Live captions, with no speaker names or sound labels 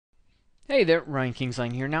Hey there, Ryan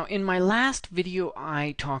Kingsline here. Now, in my last video,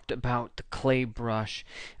 I talked about the clay brush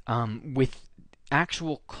with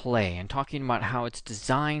actual clay and talking about how it's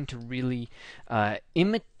designed to really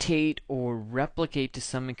imitate or replicate to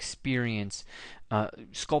some experience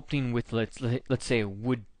sculpting with, let's say, a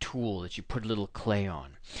wood tool that you put a little clay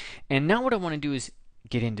on. And now what I want to do is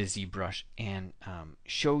get into ZBrush and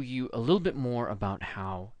show you a little bit more about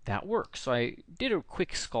how that works. So I did a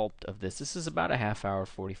quick sculpt of this. This is about a half hour,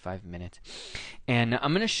 45 minutes. And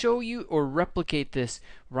I'm going to show you or replicate this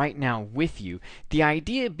right now with you. The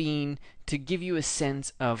idea being to give you a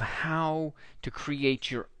sense of how to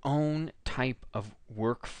create your own type of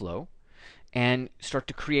workflow and start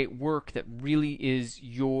to create work that really is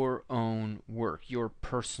your own work, your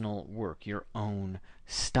personal work, your own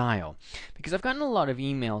style. Because I've gotten a lot of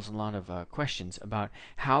emails, a lot of questions about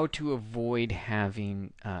how to avoid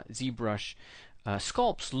having ZBrush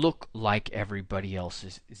sculpts look like everybody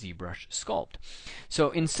else's ZBrush sculpt. So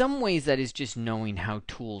in some ways that is just knowing how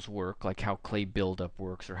tools work, like how clay buildup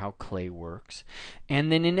works or how clay works.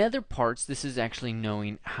 And then in other parts, this is actually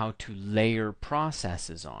knowing how to layer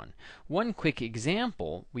processes on. One quick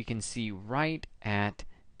example we can see right at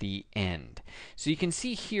the end. So you can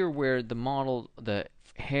see here where the model, the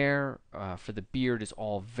hair for the beard is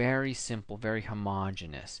all very simple, very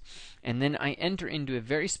homogeneous. And then I enter into a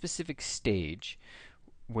very specific stage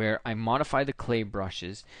where I modify the clay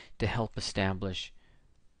brushes to help establish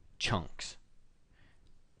chunks.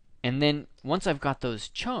 And then once I've got those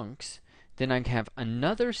chunks, then I have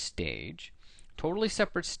another stage, totally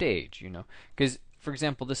separate stage, because for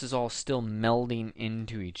example, this is all still melding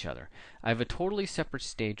into each other. I have a totally separate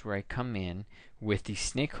stage where I come in with the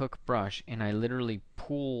snake hook brush and I literally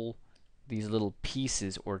pull these little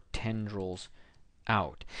pieces or tendrils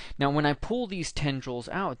out. Now when I pull these tendrils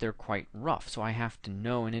out, they're quite rough, so I have to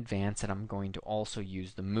know in advance that I'm going to also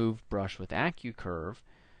use the move brush with AccuCurve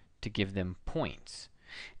to give them points.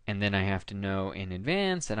 And then I have to know in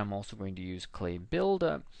advance that I'm also going to use clay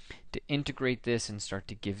buildup to integrate this and start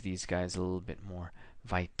to give these guys a little bit more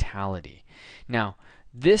vitality. Now,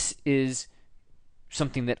 this is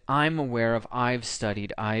something that I'm aware of, I've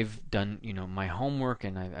studied, I've done, my homework,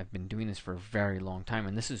 and I've been doing this for a very long time,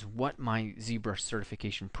 and this is what my ZBrush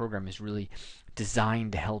certification program is really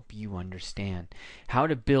designed to help you understand. How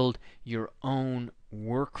to build your own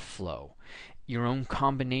workflow, your own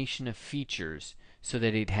combination of features, so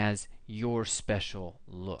that it has your special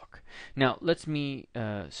look. Now, let me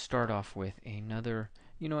start off with another,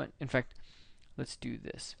 in fact, let's do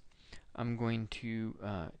this. I'm going to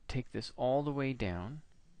take this all the way down,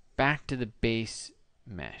 back to the base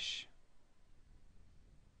mesh,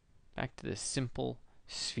 back to this simple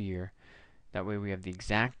sphere. That way we have the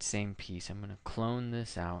exact same piece. I'm going to clone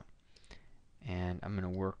this out, and I'm going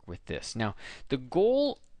to work with this. Now, the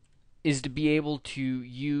goal is to be able to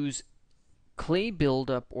use clay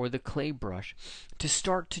buildup or the clay brush to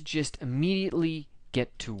start to just immediately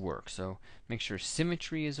get to work. So make sure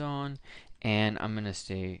symmetry is on, and I'm going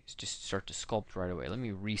to just start to sculpt right away. Let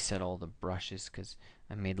me reset all the brushes because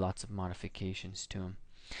I made lots of modifications to them.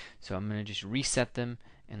 So I'm going to just reset them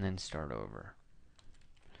and then start over.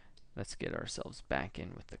 Let's get ourselves back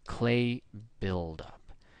in with the clay buildup.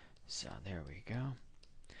 So there we go.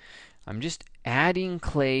 I'm just adding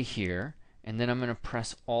clay here, and then I'm going to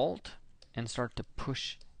press Alt and start to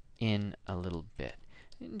push in a little bit.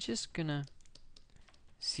 And just gonna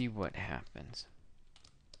see what happens.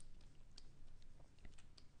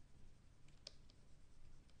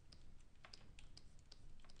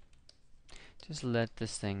 Just let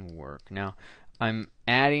this thing work. Now, I'm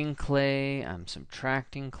adding clay, I'm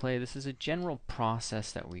subtracting clay. This is a general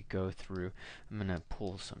process that we go through. I'm gonna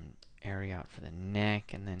pull some area out for the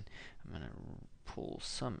neck, and then I'm gonna pull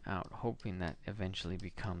some out, hoping that eventually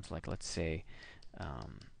becomes like, let's say, the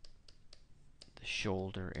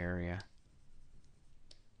shoulder area.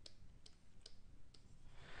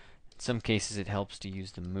 In some cases it helps to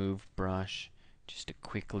use the move brush just to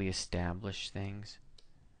quickly establish things.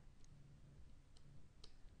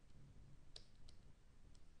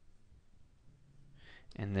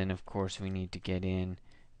 And then of course we need to get in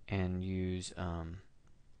and use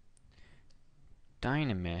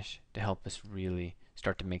Dynamesh to help us really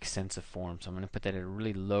start to make sense of form. So I'm going to put that at a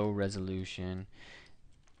really low resolution,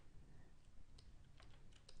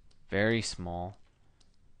 very small,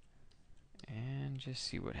 and just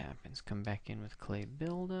see what happens. Come back in with clay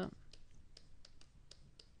buildup.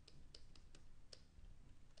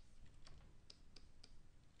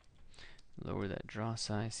 Lower that draw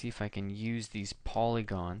size. See if I can use these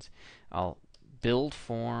polygons. I'll build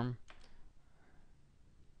form,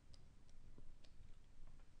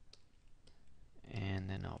 and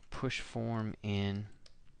then I'll push form in.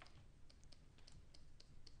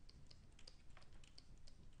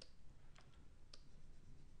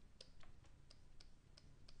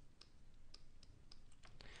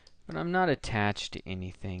 But I'm not attached to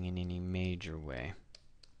anything in any major way.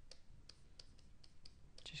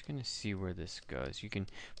 Just going to see where this goes. You can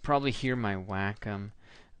probably hear my Wacom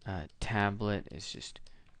tablet is just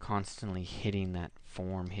constantly hitting that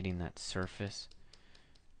form, hitting that surface.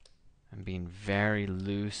 I'm being very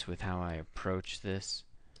loose with how I approach this.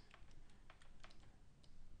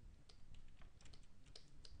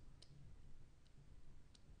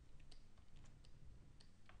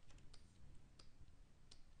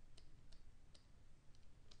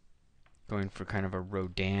 Going for kind of a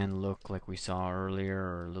Rodin look like we saw earlier,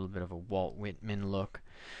 or a little bit of a Walt Whitman look.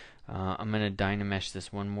 I'm going to Dynamesh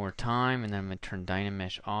this one more time, and then I'm going to turn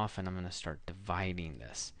Dynamesh off, and I'm going to start dividing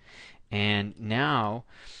this. And now,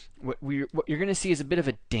 what you're going to see is a bit of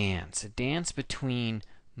a dance between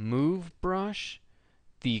move brush,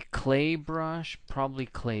 the clay brush, probably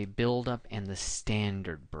clay buildup, and the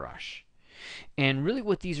standard brush. And really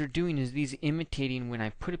what these are doing is these imitating when I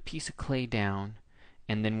put a piece of clay down,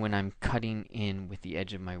 and then when I'm cutting in with the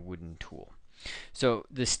edge of my wooden tool. So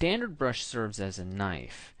the standard brush serves as a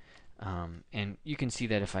knife. And you can see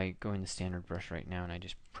that if I go in the standard brush right now and I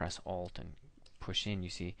just press Alt and push in, you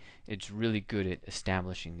see it's really good at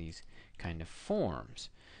establishing these kind of forms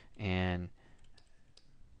and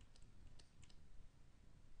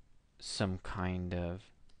some kind of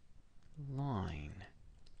line.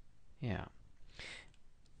 Yeah.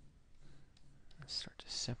 Let's start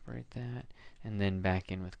to separate that, and then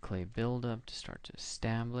back in with clay buildup to start to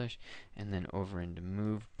establish, and then over into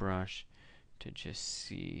move brush to just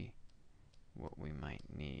see what we might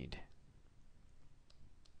need.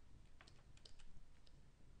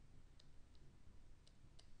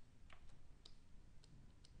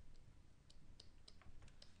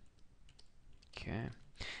 Okay.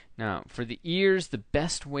 Now, for the ears, the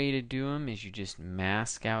best way to do them is you just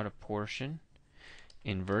mask out a portion,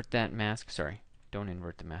 invert that mask, sorry, don't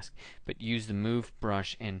invert the mask, but use the move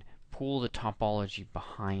brush and pull the topology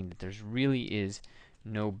behind it. There's really is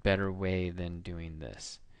no better way than doing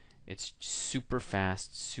this. It's super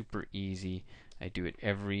fast, super easy. I do it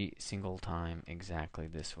every single time exactly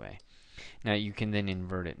this way. Now you can then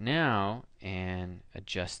invert it now and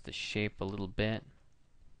adjust the shape a little bit.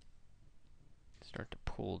 Start to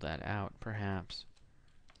pull that out perhaps.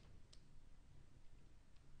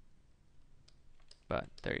 But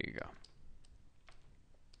there you go.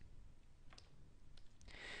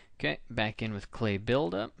 Okay, back in with clay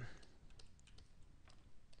buildup.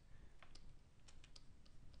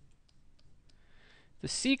 The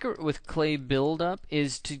secret with clay buildup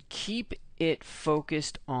is to keep it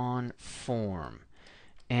focused on form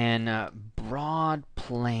and broad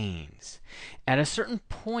planes. At a certain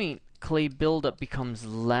point, clay buildup becomes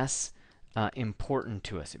less important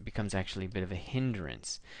to us. It becomes actually a bit of a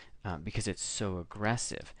hindrance because it's so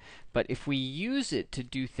aggressive. But if we use it to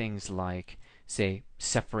do things like, say,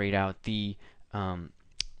 separate out the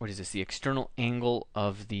the external angle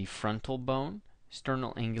of the frontal bone,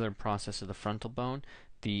 external angular process of the frontal bone,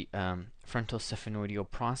 the frontocephenoidal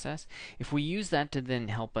process. If we use that to then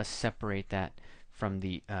help us separate that from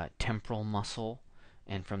the temporal muscle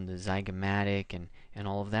and from the zygomatic and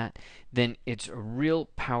all of that, then it's a real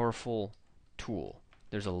powerful tool.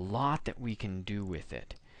 There's a lot that we can do with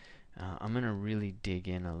it. I'm going to really dig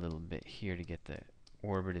in a little bit here to get the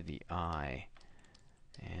orbit of the eye.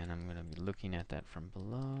 And I'm going to be looking at that from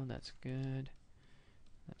below. That's good.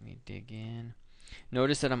 Let me dig in.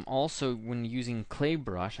 Notice that I'm also, when using clay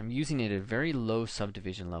brush, I'm using it at a very low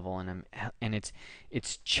subdivision level, and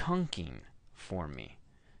it's chunking for me.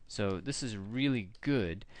 So this is really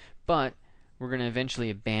good, but we're going to eventually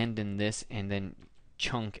abandon this and then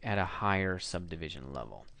chunk at a higher subdivision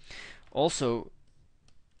level. Also,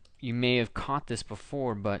 you may have caught this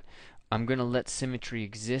before, but I'm going to let symmetry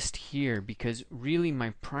exist here because really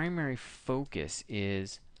my primary focus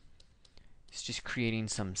is just creating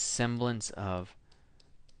some semblance of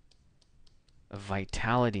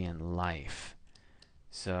vitality and life.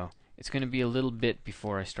 So it's going to be a little bit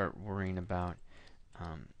before I start worrying about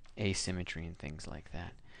asymmetry and things like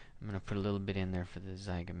that. I'm going to put a little bit in there for the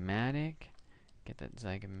zygomatic. Get that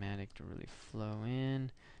zygomatic to really flow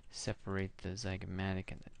in. Separate the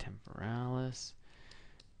zygomatic and the temporalis.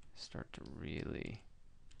 Start to really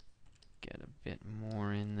get a bit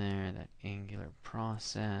more in there, that angular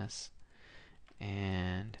process.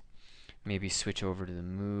 And maybe switch over to the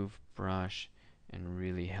move brush and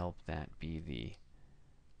really help that be the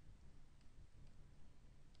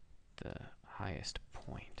highest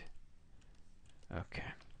point. Okay.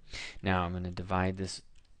 Now I'm going to divide this,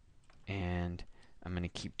 and I'm going to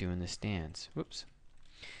keep doing this dance. Whoops.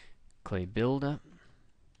 Clay buildup.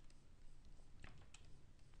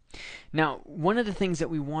 Now, one of the things that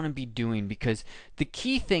we want to be doing, because the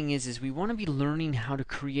key thing is we want to be learning how to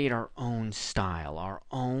create our own style, our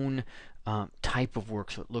own type of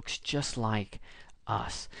work, so it looks just like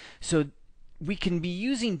us. So we can be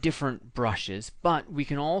using different brushes, but we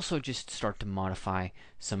can also just start to modify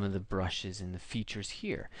some of the brushes and the features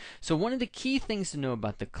here. So one of the key things to know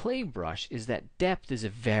about the clay brush is that depth is a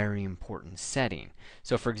very important setting.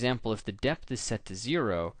 So for example, if the depth is set to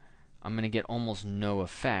 0, I'm going to get almost no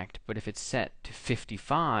effect, but if it's set to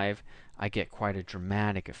 55, I get quite a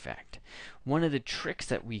dramatic effect. One of the tricks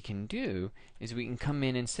that we can do is we can come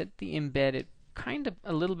in and set the embed at kind of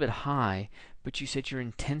a little bit high, but you set your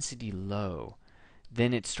intensity low.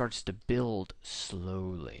 Then it starts to build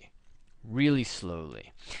slowly, really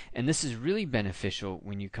slowly. And this is really beneficial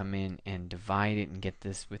when you come in and divide it and get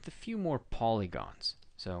this with a few more polygons.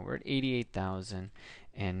 So we're at 88,000,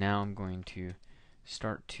 and now I'm going to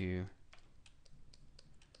start to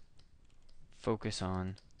focus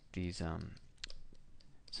on these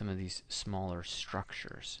some of these smaller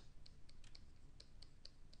structures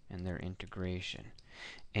and their integration.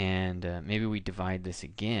 And maybe we divide this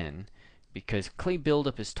again, because clay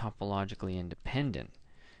buildup is topologically independent,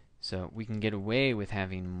 so we can get away with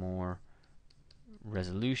having more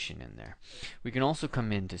resolution in there. We can also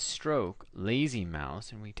come into stroke, lazy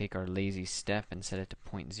mouse, and we take our lazy step and set it to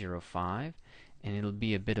 0.05, and it'll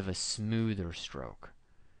be a bit of a smoother stroke.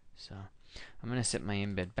 So I'm going to set my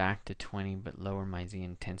embed back to 20, but lower my Z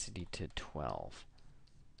intensity to 12.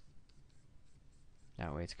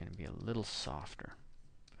 That way it's going to be a little softer.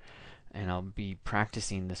 And I'll be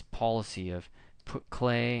practicing this policy of put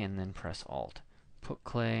clay and then press Alt. Put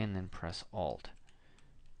clay and then press Alt.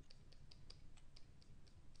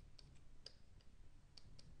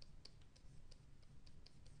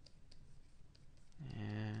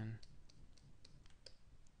 And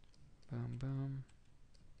boom, boom.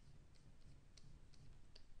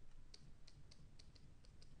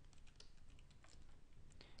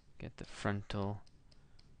 Get the frontal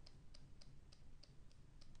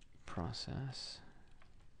process.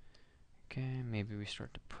 Okay, maybe we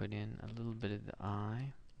start to put in a little bit of the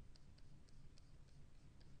eye.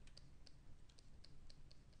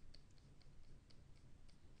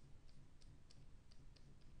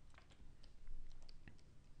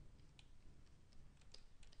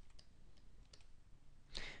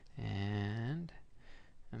 And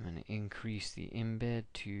I'm going to increase the embed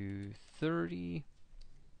to 30.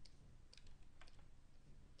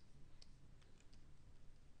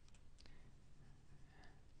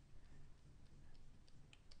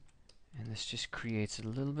 And this just creates a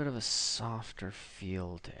little bit of a softer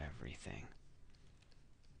feel to everything.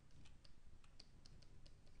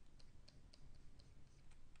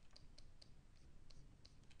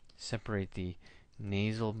 Separate the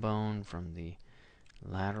nasal bone from the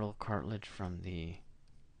lateral cartilage, from the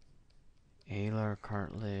alar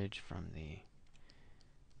cartilage, from the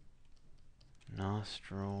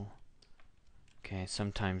nostril. Okay,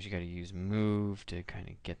 sometimes you got to use move to kind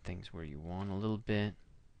of get things where you want a little bit.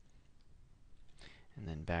 And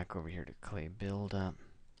then back over here to clay buildup.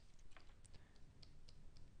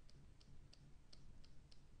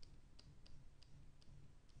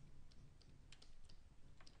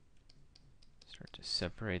 Start to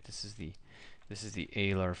separate. This is the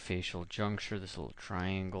alar facial juncture, this little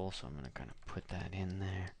triangle, so I'm going to kind of put that in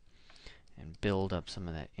there and build up some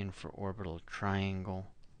of that infraorbital triangle.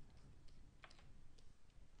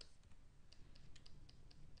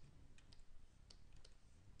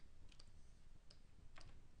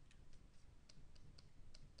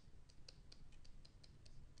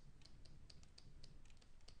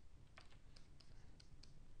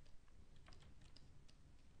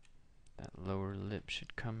 That lower lip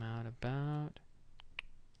should come out about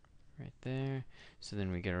right there. So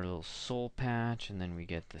then we get our little soul patch, and then we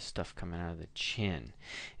get the stuff coming out of the chin.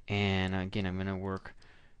 And again, I'm going to work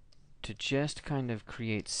to just kind of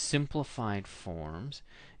create simplified forms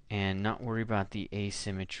and not worry about the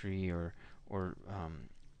asymmetry or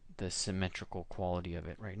the symmetrical quality of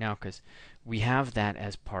it right now, because we have that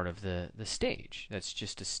as part of the stage. That's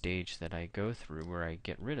just a stage that I go through where I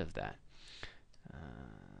get rid of that.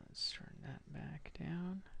 Let's turn that back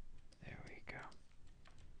down. There we go.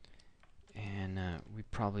 And we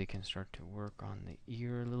probably can start to work on the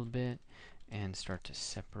ear a little bit and start to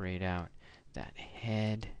separate out that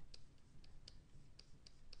head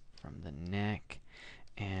from the neck.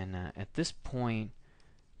 And at this point,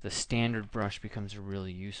 the standard brush becomes a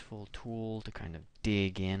really useful tool to kind of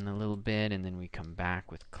dig in a little bit, and then we come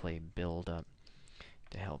back with clay buildup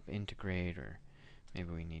to help integrate, or maybe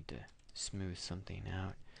we need to smooth something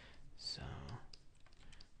out. So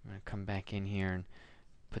I'm going to come back in here and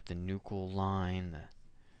put the nuchal line,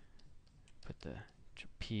 put the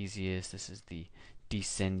trapezius. This is the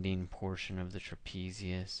descending portion of the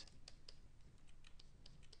trapezius.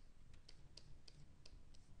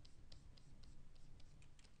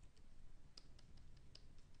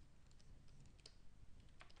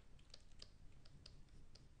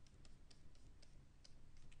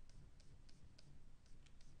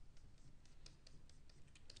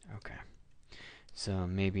 Okay. So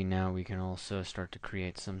maybe now we can also start to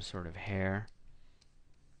create some sort of hair.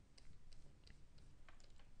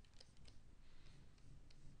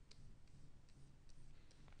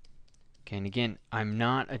 Okay, and again, I'm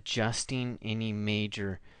not adjusting any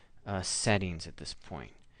major settings at this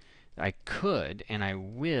point. I could, and I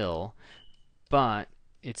will, but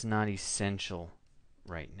it's not essential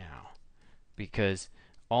right now, because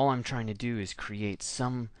all I'm trying to do is create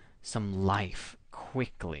some life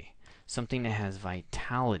quickly, something that has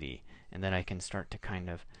vitality and that I can start to kind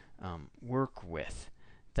of work with.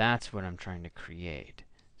 That's what I'm trying to create.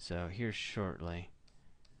 So here shortly,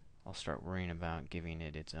 I'll start worrying about giving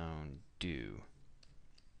it its own due.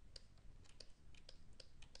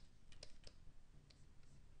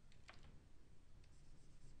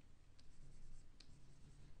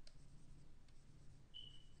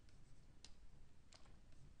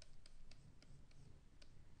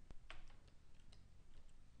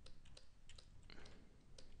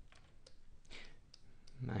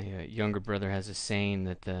 My younger brother has a saying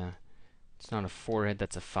that it's not a 4-head,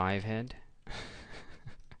 that's a 5-head.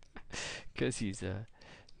 Because he's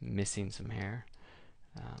missing some hair.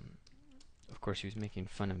 Of course, he was making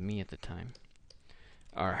fun of me at the time.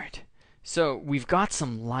 Alright, so we've got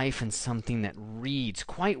some life and something that reads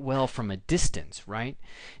quite well from a distance, right?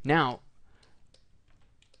 Now,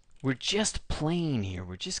 we're just playing here.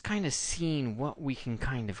 We're just kind of seeing what we can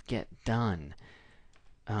kind of get done.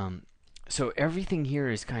 So everything here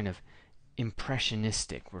is kind of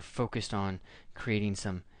impressionistic. We're focused on creating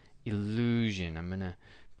some illusion. I'm going to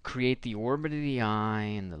create the orbit of the eye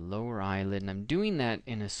and the lower eyelid, and I'm doing that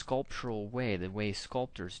in a sculptural way, the way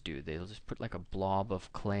sculptors do. They'll just put like a blob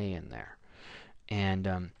of clay in there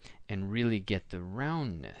and really get the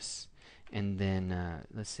roundness. And then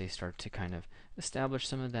let's say start to kind of establish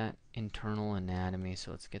some of that internal anatomy.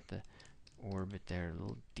 So let's get the orbit there a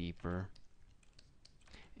little deeper.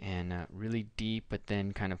 And really deep, but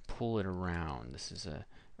then kind of pull it around. This is a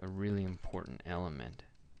really important element.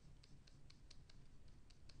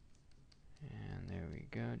 And there we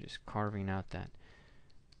go, just carving out that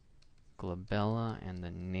glabella and the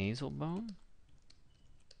nasal bone.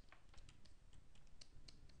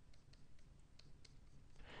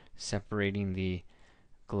 Separating the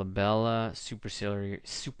glabella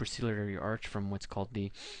superciliary arch from what's called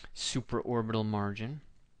the supraorbital margin.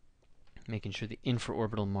 Making sure the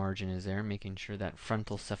infraorbital margin is there, making sure that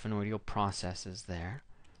frontal sphenoidal process is there.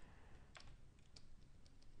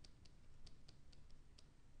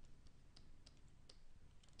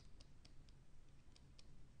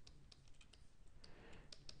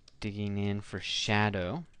 Digging in for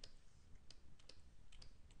shadow.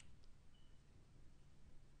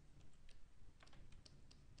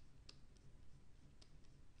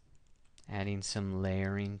 Adding some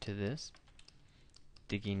layering to this.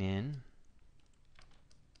 Digging in.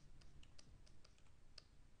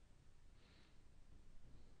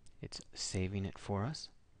 It's saving it for us.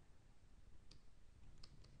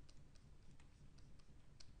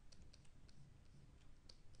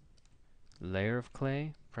 Layer of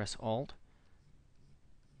clay, press Alt,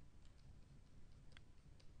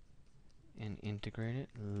 and integrate it.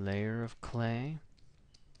 Layer of clay.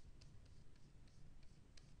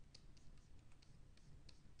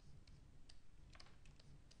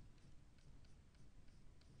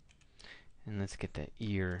 And let's get that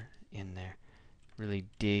ear in there. Really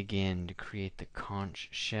dig in to create the conch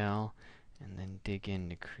shell, and then dig in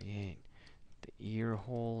to create the ear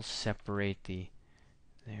holes, separate the,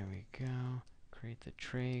 there we go, create the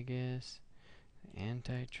tragus, the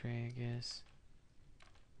antitragus,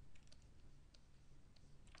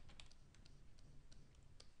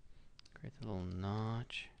 create the little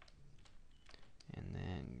notch, and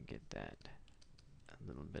then get that, a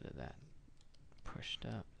little bit of that pushed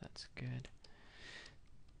up. That's good.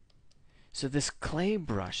 So this clay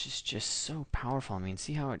brush is just so powerful. I mean,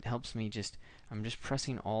 see how it helps me just, I'm just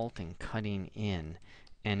pressing Alt and cutting in,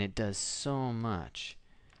 and it does so much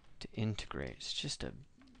to integrate. It's just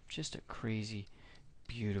a crazy,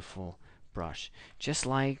 beautiful brush. Just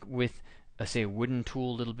like with, say, a wooden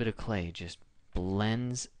tool, a little bit of clay just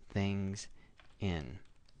blends things in.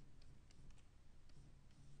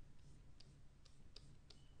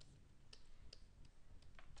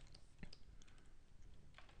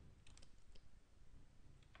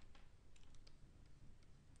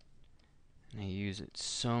 And I use it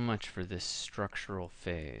so much for this structural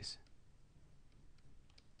phase.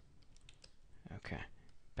 Okay,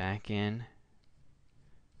 back in.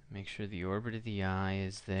 Make sure the orbit of the eye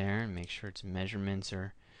is there, and make sure its measurements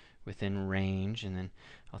are within range, and then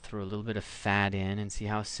I'll throw a little bit of fat in and see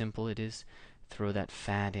how simple it is. Throw that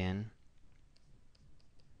fat in,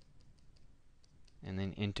 and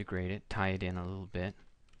then integrate it, tie it in a little bit.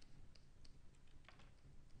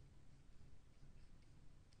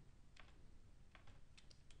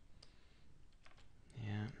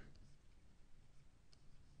 Yeah.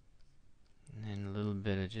 And then a little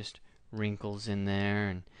bit of just wrinkles in there,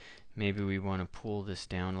 and maybe we want to pull this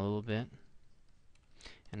down a little bit.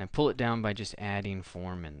 And I pull it down by just adding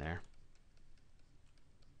form in there.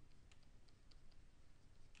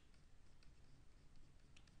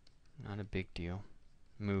 Not a big deal.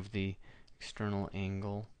 Move the external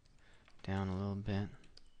angle down a little bit.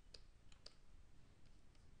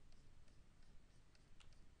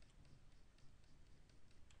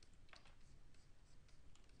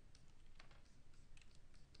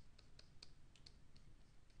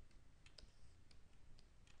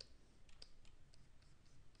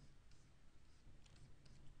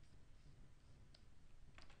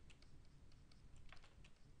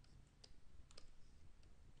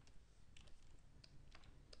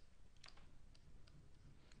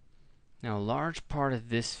 Now, a large part of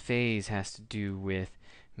this phase has to do with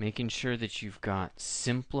making sure that you've got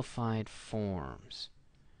simplified forms.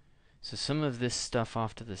 So some of this stuff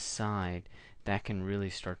off to the side, that can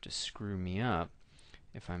really start to screw me up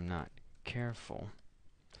if I'm not careful.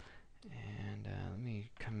 And let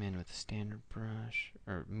me come in with a standard brush,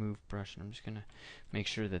 or move brush, and I'm just going to make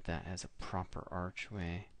sure that that has a proper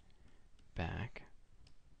archway back.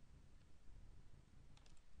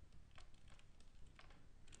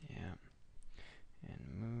 Yeah. And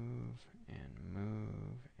move, and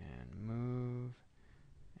move, and move,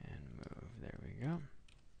 and move. There we go.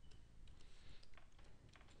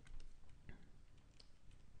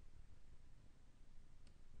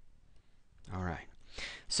 All right.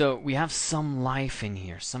 So we have some life in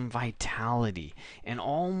here, some vitality, and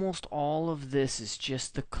almost all of this is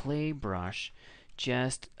just the clay brush,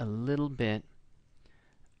 just a little bit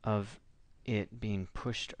of it being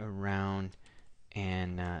pushed around,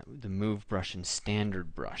 and the move brush and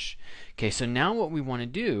standard brush. Okay, so now what we want to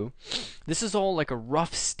do, this is all like a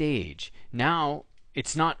rough stage. Now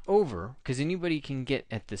it's not over, because anybody can get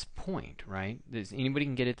at this point, right? Anybody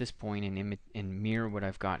can get at this point and mirror what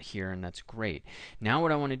I've got here, and that's great. Now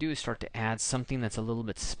what I want to do is start to add something that's a little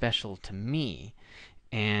bit special to me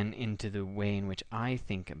and into the way in which I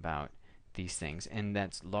think about these things, and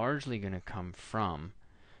that's largely going to come from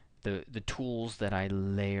the tools that I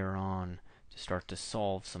layer on to start to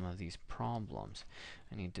solve some of these problems.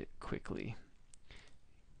 I need to quickly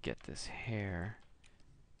get this hair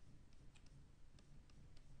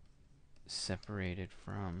separated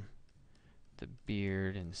from the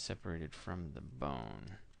beard and separated from the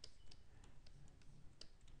bone.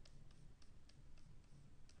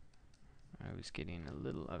 I was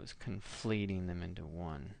conflating them into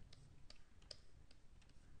one.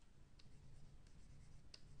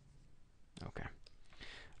 Okay.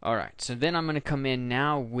 Alright, so then I'm going to come in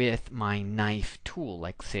now with my knife tool,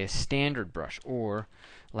 like say a standard brush, or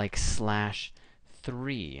like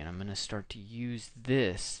 /3, and I'm going to start to use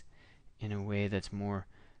this in a way that's more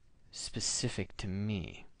specific to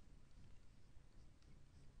me.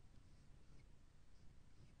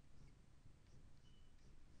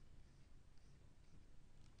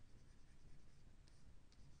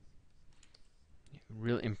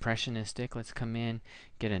 Real impressionistic. Let's come in,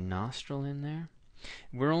 get a nostril in there.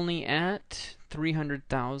 We're only at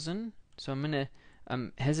 300,000, so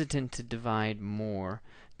I'm hesitant to divide more,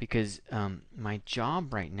 because my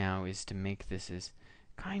job right now is to make this as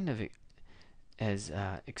kind of as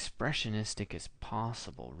expressionistic as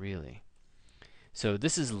possible, really. So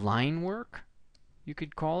this is line work, you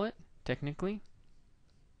could call it, technically.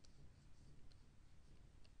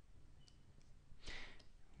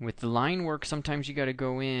 With the line work, sometimes you got to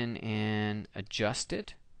go in and adjust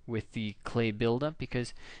it with the clay buildup,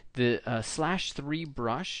 because the /3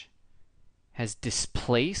 brush has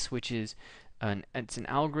displace, which is it's an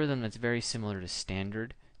algorithm that's very similar to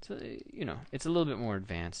standard. So it's a little bit more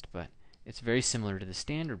advanced, but it's very similar to the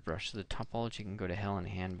standard brush. So the topology can go to hell in a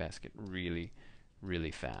handbasket really,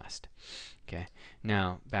 really fast. Okay,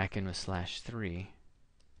 now back in with /3.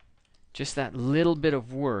 Just that little bit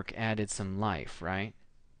of work added some life, right?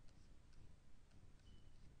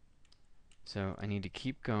 So I need to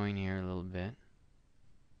keep going here a little bit.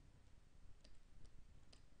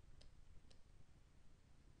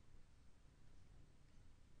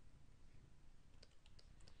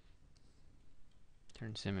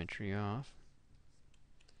 Turn symmetry off.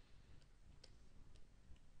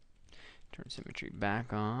 Turn symmetry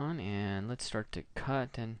back on, and let's start to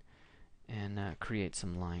cut and create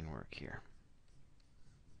some line work here.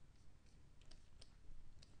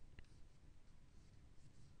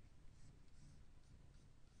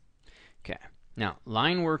 Okay, now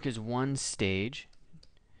line work is one stage,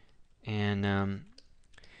 and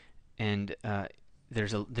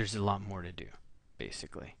there's a lot more to do,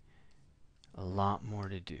 basically, a lot more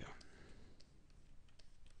to do.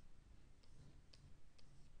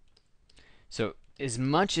 So as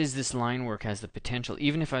much as this line work has the potential,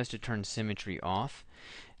 even if I was to turn symmetry off,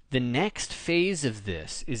 the next phase of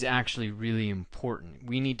this is actually really important.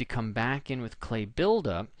 We need to come back in with clay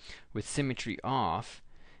buildup with symmetry off,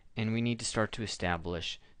 and we need to start to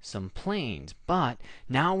establish some planes. But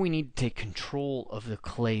now we need to take control of the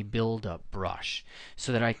clay buildup brush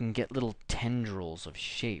so that I can get little tendrils of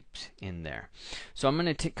shapes in there. So I'm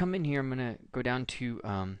going to come in here, I'm going to go down to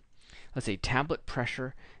let's say tablet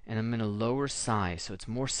pressure, and I'm going to lower size so it's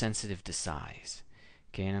more sensitive to size.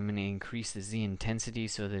 Okay, and I'm going to increase the Z intensity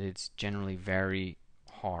so that it's generally very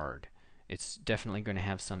hard. It's definitely going to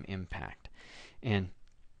have some impact. And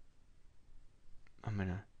I'm going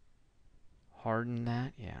to harden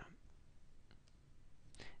that, yeah.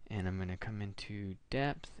 And I'm going to come into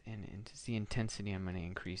depth, and into Z intensity, I'm going to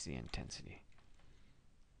increase the intensity.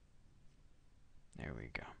 There we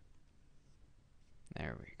go.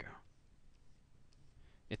 There we go.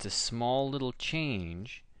 It's a small little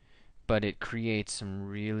change, but it creates some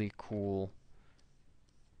really cool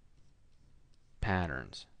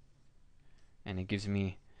patterns. And it gives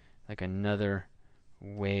me like another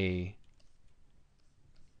way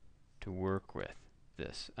to work with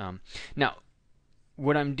this. Now,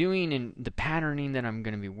 what I'm doing in the patterning that I'm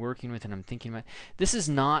going to be working with and I'm thinking about, this is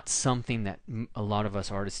not something that a lot of us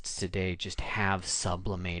artists today just have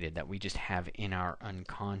sublimated, that we just have in our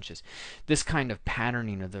unconscious. This kind of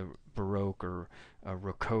patterning of the Baroque or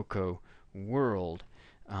Rococo world,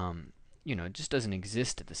 you know, it just doesn't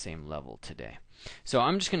exist at the same level today. So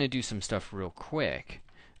I'm just going to do some stuff real quick,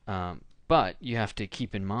 but you have to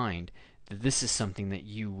keep in mind that this is something that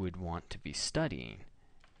you would want to be studying.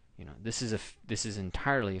 You know, this is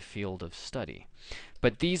entirely a field of study.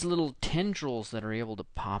 But these little tendrils that are able to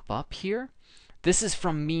pop up here, this is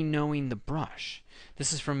from me knowing the brush.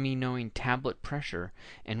 This is from me knowing tablet pressure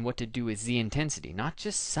and what to do with Z intensity. Not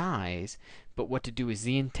just size, but what to do with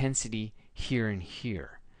Z intensity here and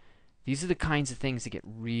here. These are the kinds of things that get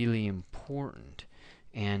really important,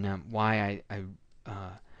 and why I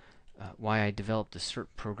developed the CERT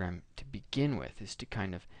program to begin with, is to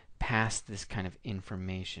kind of pass this kind of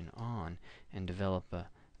information on and develop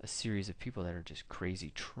a series of people that are just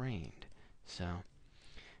crazy trained. So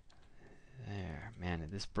there, man,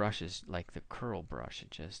 this brush is like the curl brush.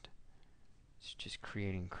 It's just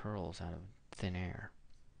creating curls out of thin air.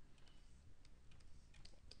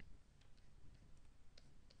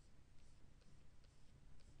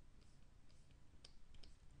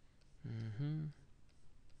 Mm-hmm.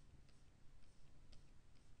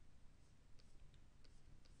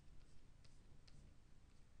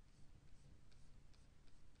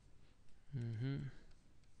 Mm-hmm.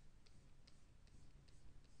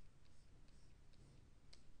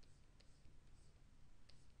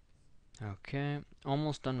 Okay,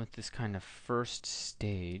 almost done with this kind of first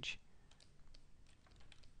stage.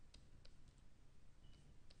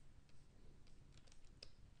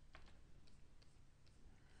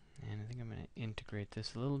 And I think I'm going to integrate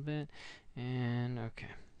this a little bit. And okay.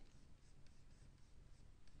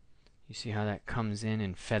 You see how that comes in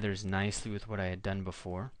and feathers nicely with what I had done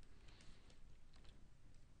before?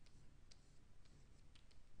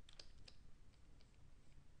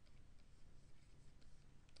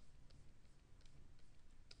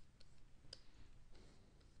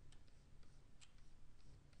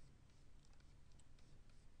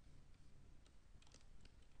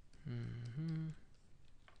 Mm-hmm.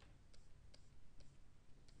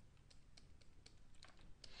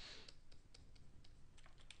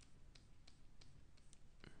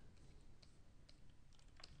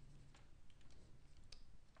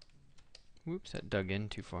 Whoops, that dug in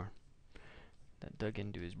too far. That dug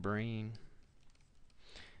into his brain.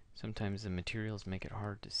 Sometimes the materials make it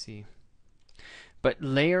hard to see. But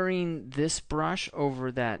layering this brush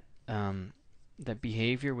over that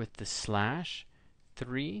behavior with the slash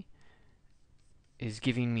 3 is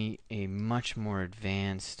giving me a much more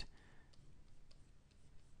advanced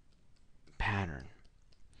pattern.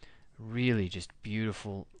 Really just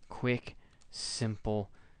beautiful, quick, simple,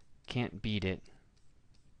 can't beat it.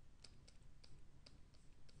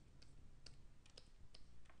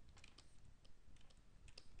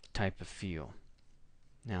 Type of feel.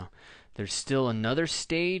 Now, there's still another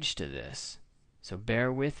stage to this, so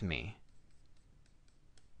bear with me.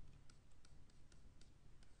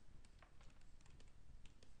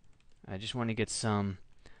 I just want to get some,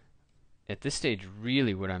 at this stage,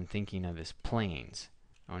 really what I'm thinking of is planes.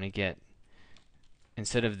 I want to get,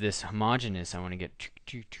 instead of this homogeneous, I want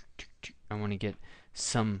to get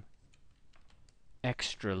some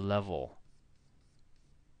extra level.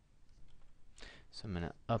 So I'm going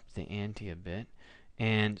to up the ante a bit.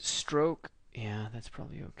 And stroke, yeah, that's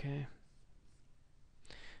probably okay.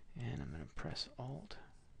 And I'm going to press Alt.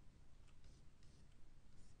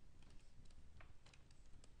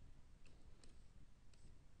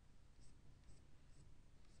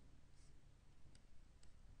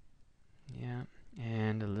 Yeah,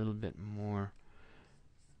 and a little bit more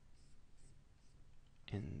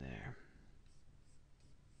in there.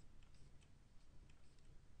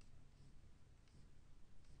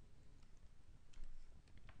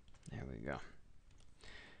 There we go.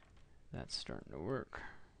 That's starting to work.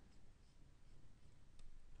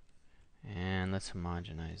 And let's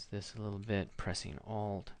homogenize this a little bit, pressing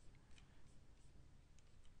Alt.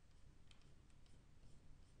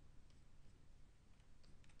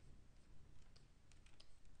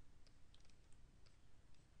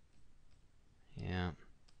 Yeah.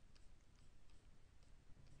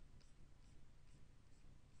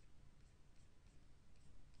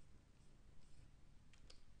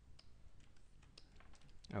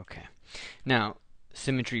 Okay. Now,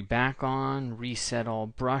 symmetry back on, reset all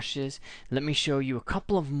brushes. Let me show you a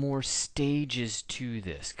couple of more stages to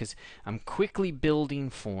this, because I'm quickly building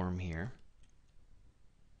form here.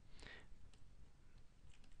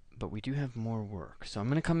 But we do have more work. So I'm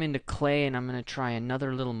going to come into clay and I'm going to try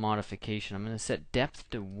another little modification. I'm going to set depth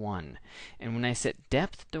to 1. And when I set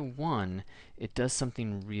depth to 1, it does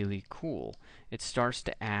something really cool. It starts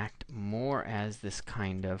to act more as this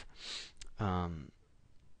kind of, how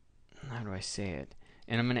do I say it?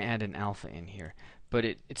 And I'm going to add an alpha in here. But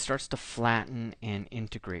it starts to flatten and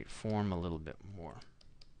integrate form a little bit more.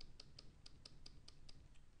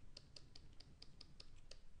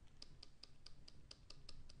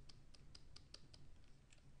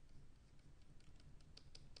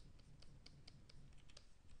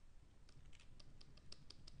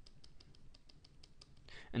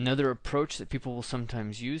 Another approach that people will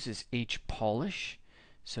sometimes use is H-polish.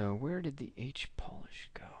 So where did the H-polish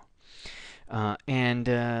go?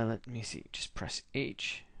 Let me see, just press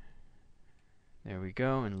H. There we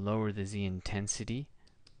go, and lower the Z intensity.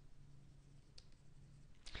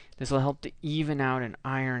 This will help to even out and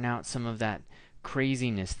iron out some of that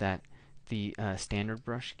craziness that the standard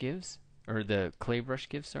brush gives, or the clay brush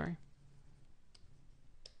gives, sorry.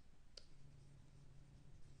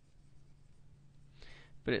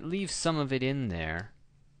 But it leaves some of it in there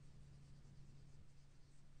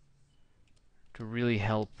to really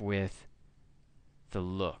help with the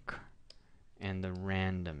look and the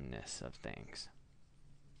randomness of things.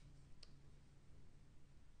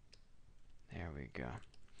 There we go.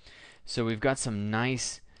 So we've got some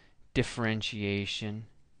nice differentiation.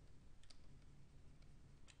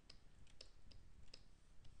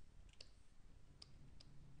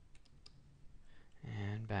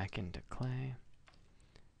 And back into clay.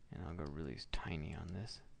 And I'll go really tiny on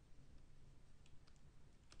this.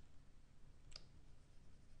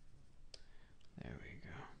 There we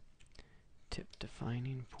go. Tip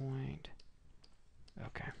defining point.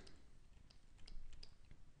 Okay.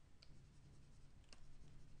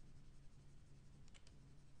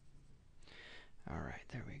 Alright,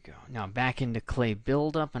 there we go. Now back into clay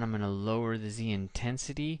buildup, and I'm going to lower the Z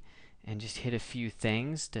intensity and just hit a few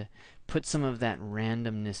things to put some of that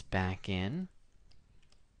randomness back in.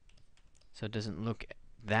 So it doesn't look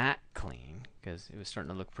that clean, because it was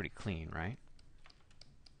starting to look pretty clean, right?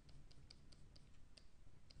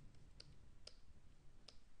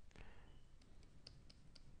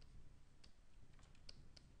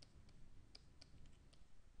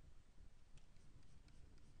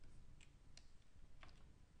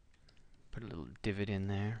 Put a little divot in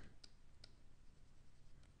there.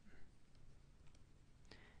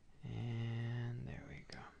 And there we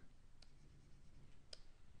go.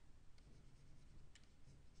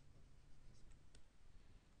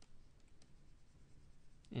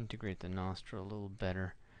 integrate the nostril a little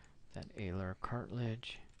better, that alar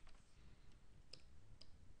cartilage.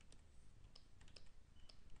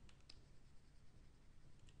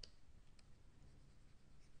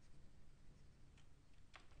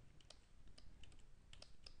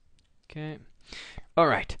 Okay. All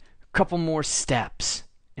right. A couple more steps,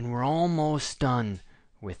 and we're almost done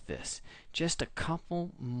with this. Just a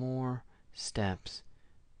couple more steps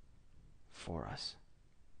for us.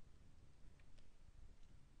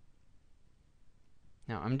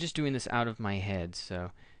 Now, I'm just doing this out of my head,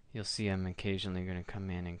 so you'll see I'm occasionally going to come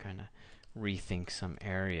in and kind of rethink some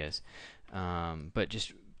areas. But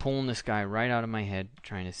just pulling this guy right out of my head,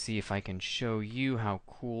 trying to see if I can show you how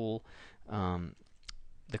cool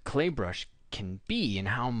the clay brush can be and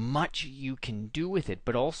how much you can do with it,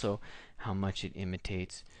 but also how much it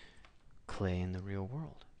imitates clay in the real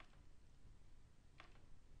world.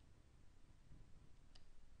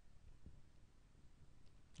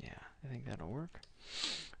 Yeah, I think that'll work.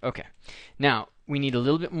 Okay, now we need a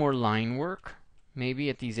little bit more line work, maybe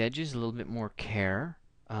at these edges, a little bit more care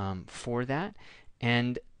for that,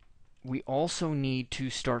 and we also need to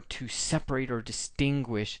start to separate or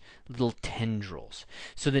distinguish little tendrils.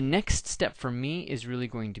 So the next step for me is really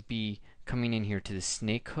going to be coming in here to the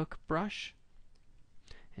snake hook brush,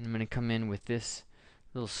 and I'm going to come in with this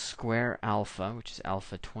little square alpha, which is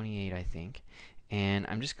alpha 28, I think. And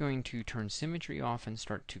I'm just going to turn symmetry off and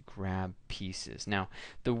start to grab pieces. Now,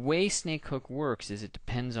 the way snake hook works is it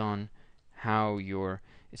depends on how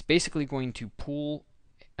it's basically going to pull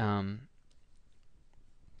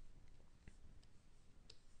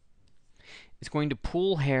it's going to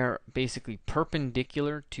pull hair basically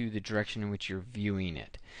perpendicular to the direction in which you're viewing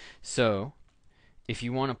it. So, if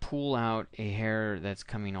you want to pull out a hair that's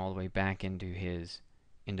coming all the way back into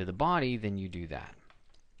the body, then you do that.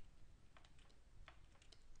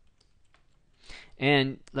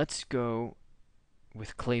 And let's go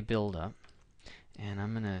with clay buildup, and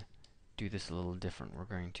I'm going to do this a little different. We're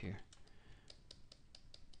going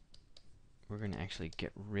to actually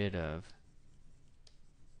get rid of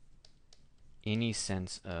any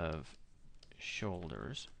sense of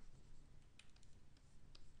shoulders.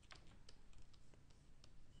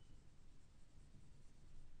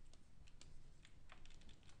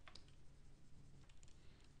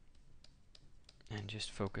 And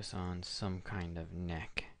just focus on some kind of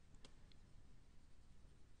neck.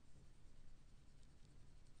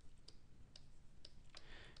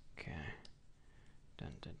 Okay.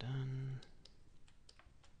 Dun dun dun.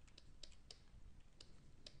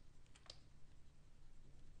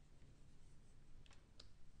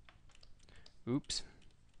 Oops.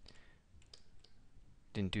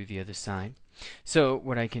 Didn't do the other side. So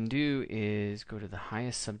what I can do is go to the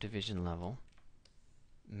highest subdivision level,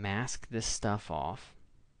 mask this stuff off,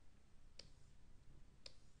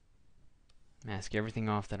 mask everything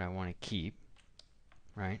off that I want to keep,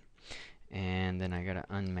 right? And then I gotta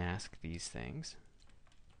unmask these things.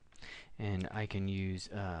 And I can use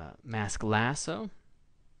mask lasso.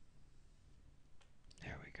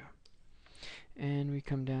 There we go. And we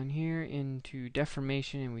come down here into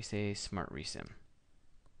deformation and we say smart resim.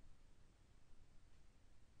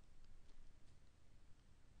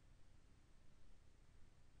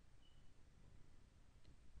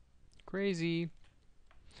 Crazy.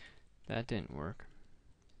 That didn't work.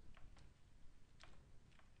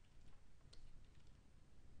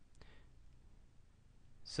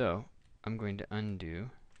 So I'm going to undo,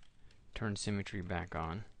 turn symmetry back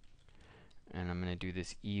on, and I'm going to do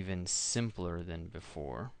this even simpler than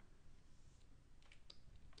before.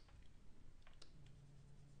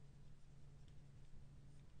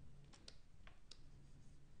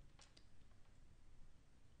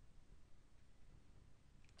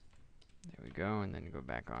 There we go, and then go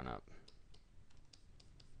back on up.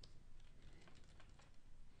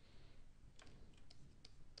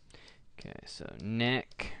 Okay, so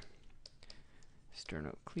neck,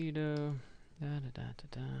 sternocleido, da da da da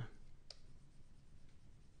da.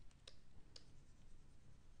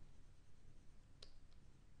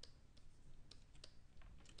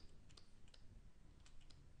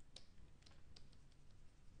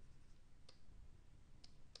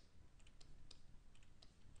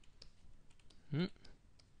 Hmm.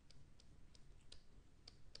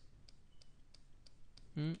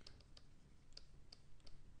 Hmm.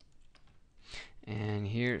 And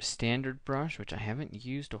here, standard brush, which I haven't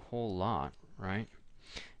used a whole lot, right?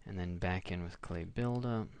 And then back in with clay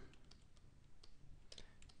buildup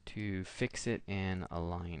to fix it and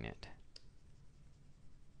align it.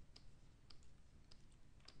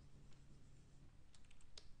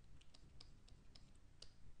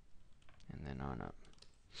 And then on up.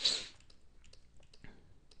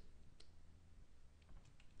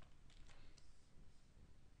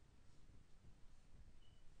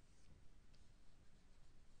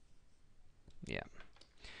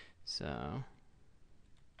 So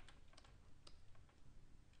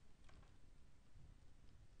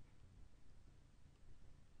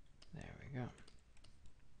there we go.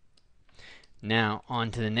 Now on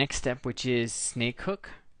to the next step, which is snake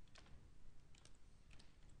hook,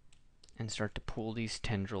 and start to pull these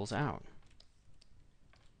tendrils out.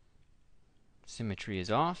 Symmetry is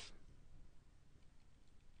off.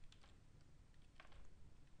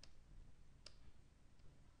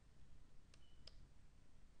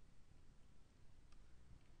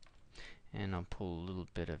 And I'll pull a little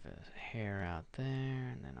bit of a hair out there,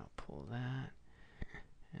 and then I'll pull that.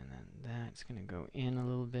 And then that's going to go in a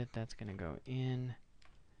little bit. That's going to go in.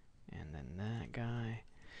 And then that guy.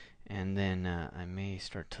 And then I may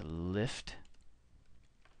start to lift.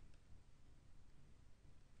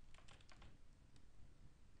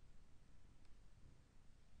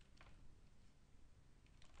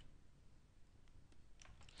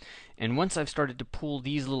 And once I've started to pull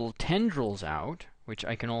these little tendrils out, which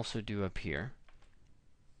I can also do up here,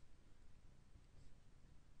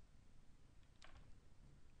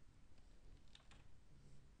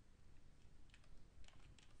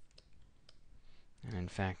 and in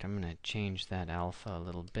fact I'm going to change that alpha a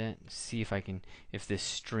little bit, see if I can, if this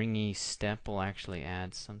stringy step will actually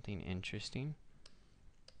add something interesting.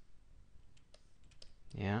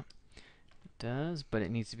 Yeah, it does, but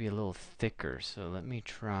it needs to be a little thicker, so let me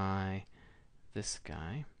try this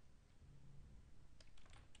guy.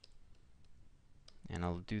 And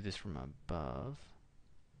I'll do this from above.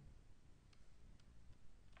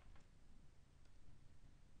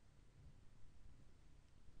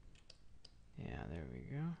 Yeah, there we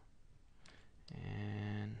go.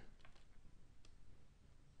 And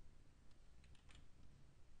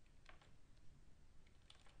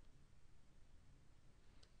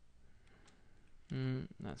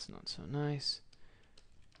that's not so nice.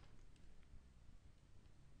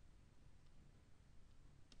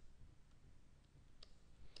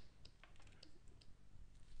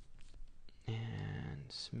 And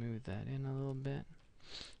smooth that in a little bit.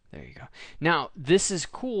 There you go. Now, this is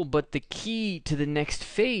cool, but the key to the next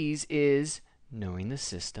phase is knowing the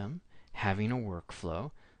system, having a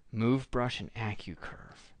workflow, move brush, and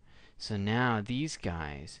AccuCurve. So now these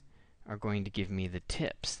guys are going to give me the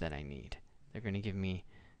tips that I need. They're going to give me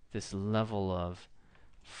this level of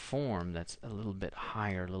form that's a little bit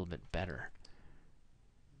higher, a little bit better.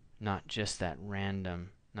 Not just that random,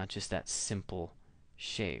 not just that simple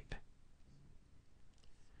shape.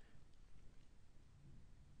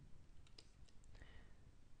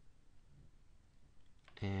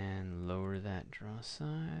 And lower that draw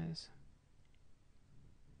size.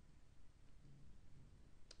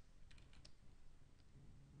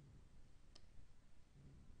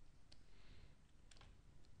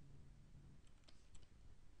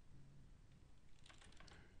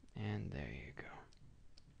 And there you go.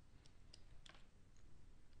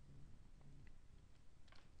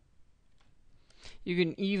 You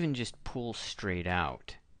can even just pull straight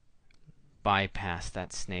out, bypass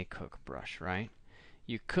that snake hook brush, right?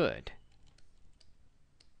 You could.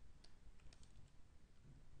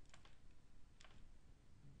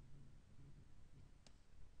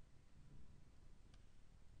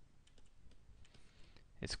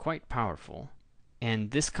 It's quite powerful.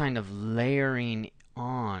 And this kind of layering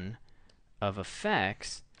on of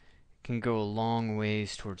effects can go a long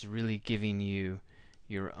ways towards really giving you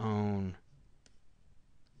your own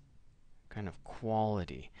kind of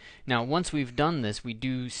quality. Now, once we've done this, we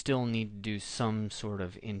do still need to do some sort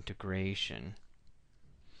of integration.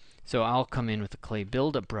 So I'll come in with the clay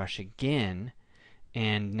buildup brush again,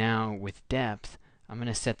 and now with depth, I'm going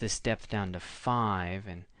to set this depth down to 5,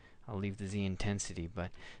 and I'll leave the Z intensity,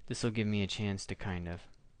 but this will give me a chance to kind of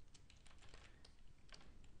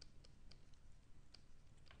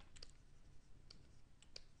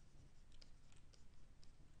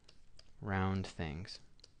round things.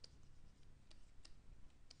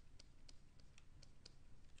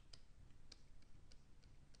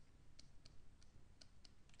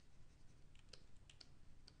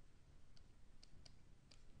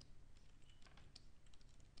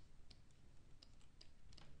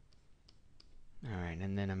 Alright,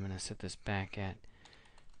 and then I'm going to set this back at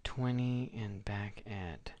 20 and back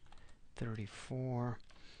at 34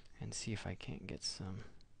 and see if I can't get some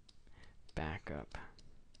backup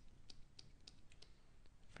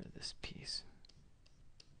for this piece.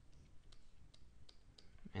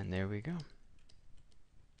 And there we go.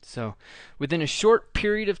 So within a short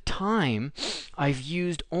period of time, I've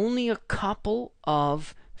used only a couple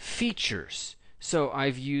of features. So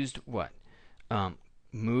I've used what?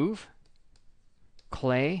 Move,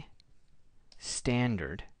 clay,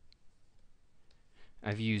 standard,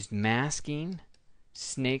 I've used masking,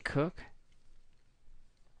 snake hook.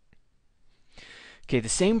 Okay, the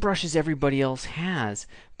same brush as everybody else has,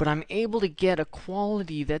 but I'm able to get a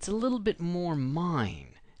quality that's a little bit more mine.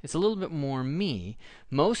 It's a little bit more me,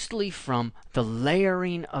 mostly from the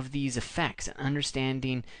layering of these effects and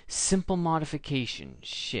understanding simple modification,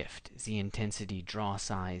 shift, Z intensity, draw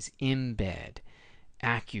size, embed,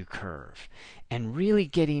 AccuCurve, and really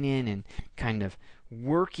getting in and kind of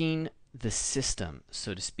working the system,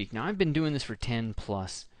 so to speak. Now, I've been doing this for 10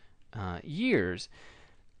 plus years,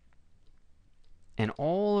 and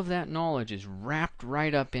all of that knowledge is wrapped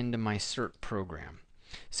right up into my CERT program.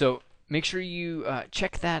 So make sure you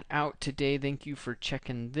check that out today. Thank you for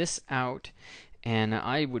checking this out. And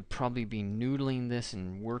I would probably be noodling this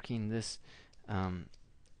and working this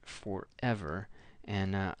forever.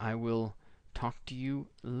 And I will talk to you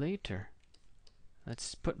later.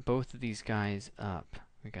 Let's put both of these guys up.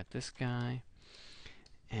 We got this guy.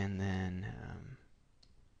 And then,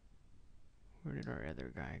 where did our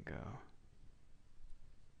other guy go?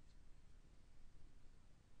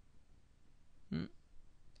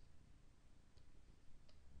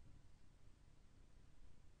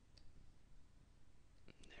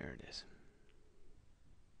 There it is.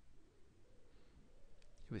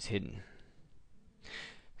 It was hidden.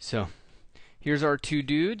 So, here's our two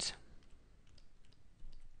dudes.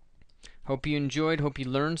 Hope you enjoyed. Hope you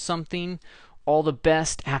learned something. All the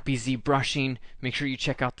best. Happy ZBrushing. Make sure you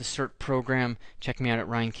check out the CERT program. Check me out at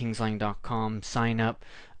ryankingsline.com. Sign up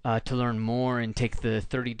to learn more and take the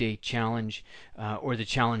 30-day challenge or the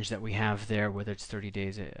challenge that we have there. Whether it's 30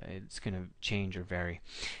 days, it's going to change or vary.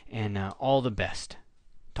 And all the best.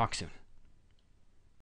 Talk soon.